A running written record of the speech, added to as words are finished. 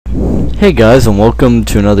Hey guys, and welcome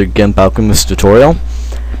to another GIMP Alchemist tutorial.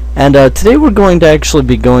 And today we're going to actually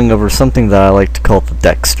be going over something that I like to call the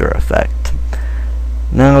Dexter effect.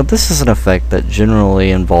 Now this is an effect that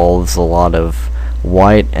generally involves a lot of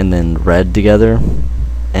white and then red together,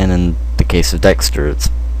 and in the case of Dexter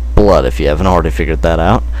it's blood, if you haven't already figured that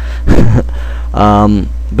out.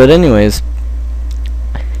 But anyways,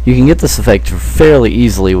 you can get this effect fairly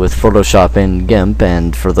easily with Photoshop and GIMP,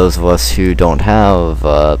 and for those of us who don't have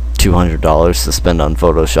 $200 to spend on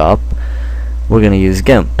Photoshop, we're going to use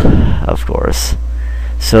GIMP, of course.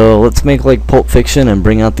 So let's make like Pulp Fiction and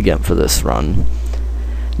bring out the GIMP for this run.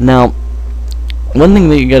 Now, one thing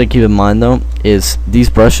that you got to keep in mind though is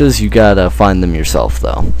these brushes, you got to find them yourself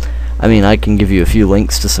though. I mean, I can give you a few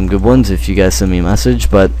links to some good ones if you guys send me a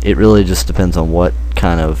message, but it really just depends on what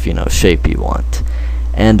kind of, shape you want.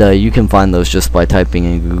 And you can find those just by typing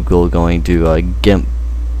in Google, going to GIMP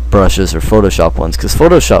brushes or Photoshop ones, because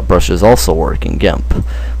Photoshop brushes also work in GIMP,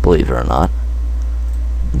 believe it or not.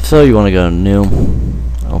 So you want to go to New,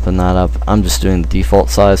 open that up. I'm just doing the default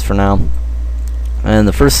size for now. And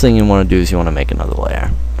the first thing you want to do is you want to make another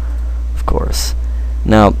layer, of course.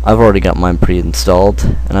 Now, I've already got mine pre-installed,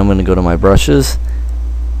 and I'm going to go to my brushes.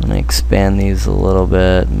 I'm going to expand these a little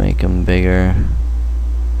bit, make them bigger,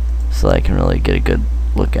 so I can really get a good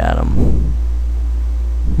look at them.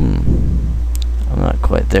 I'm not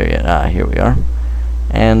quite there yet. Here we are.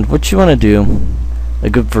 And what you want to do, a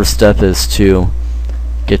good first step is to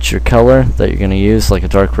get your color that you're going to use, like a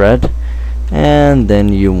dark red, and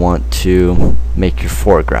then you want to make your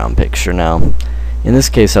foreground picture. Now, in this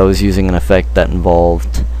case, I was using an effect that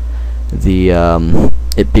involved the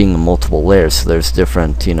it being multiple layers, so there's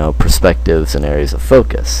different, perspectives and areas of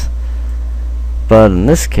focus. But in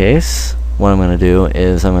this case, what I'm going to do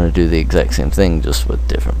is I'm going to do the exact same thing, just with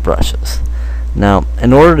different brushes. Now,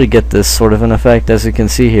 in order to get this sort of an effect, as you can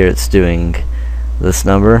see here, it's doing this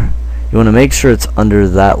number. You want to make sure it's under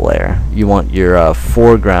that layer. You want your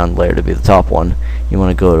foreground layer to be the top one. You want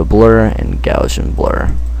to go to Blur and Gaussian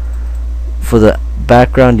Blur. For the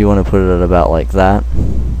background, you want to put it at about like that.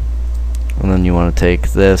 And then you want to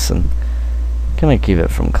take this and kind of keep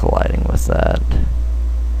it from colliding with that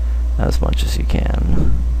as much as you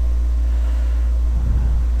can.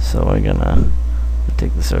 So we're gonna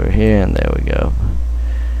take this over here, and there we go.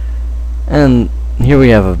 And here we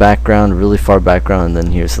have a background, really far background, and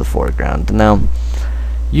then here's the foreground. Now,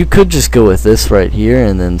 you could just go with this right here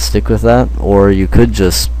and then stick with that, or you could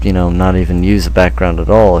just, not even use a background at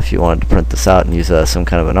all if you wanted to print this out and use it as some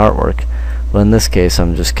kind of an artwork. But in this case,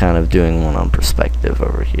 I'm just kind of doing one on perspective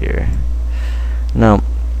over here. Now,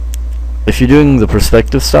 if you're doing the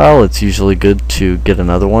perspective style, it's usually good to get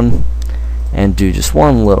another one and do just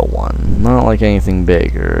one little one, not like anything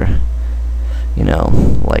big or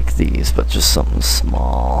like these, but just something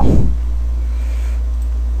small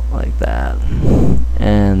like that.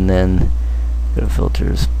 And then go to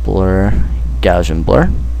Filters, Blur, Gaussian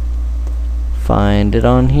Blur, find it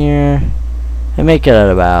on here and make it at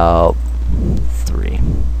about 3,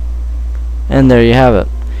 and there you have it.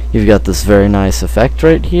 You've got this very nice effect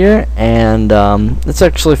right here, and it's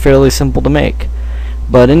actually fairly simple to make.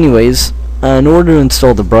 But anyways, in order to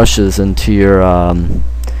install the brushes into your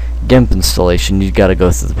GIMP installation, you've got to go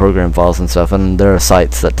through the program files and stuff, and there are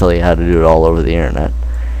sites that tell you how to do it all over the internet.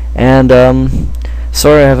 And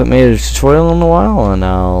sorry I haven't made a tutorial in a while, and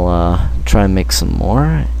I'll try and make some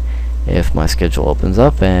more if my schedule opens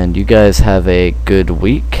up. And you guys have a good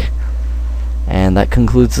week, and that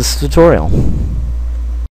concludes this tutorial.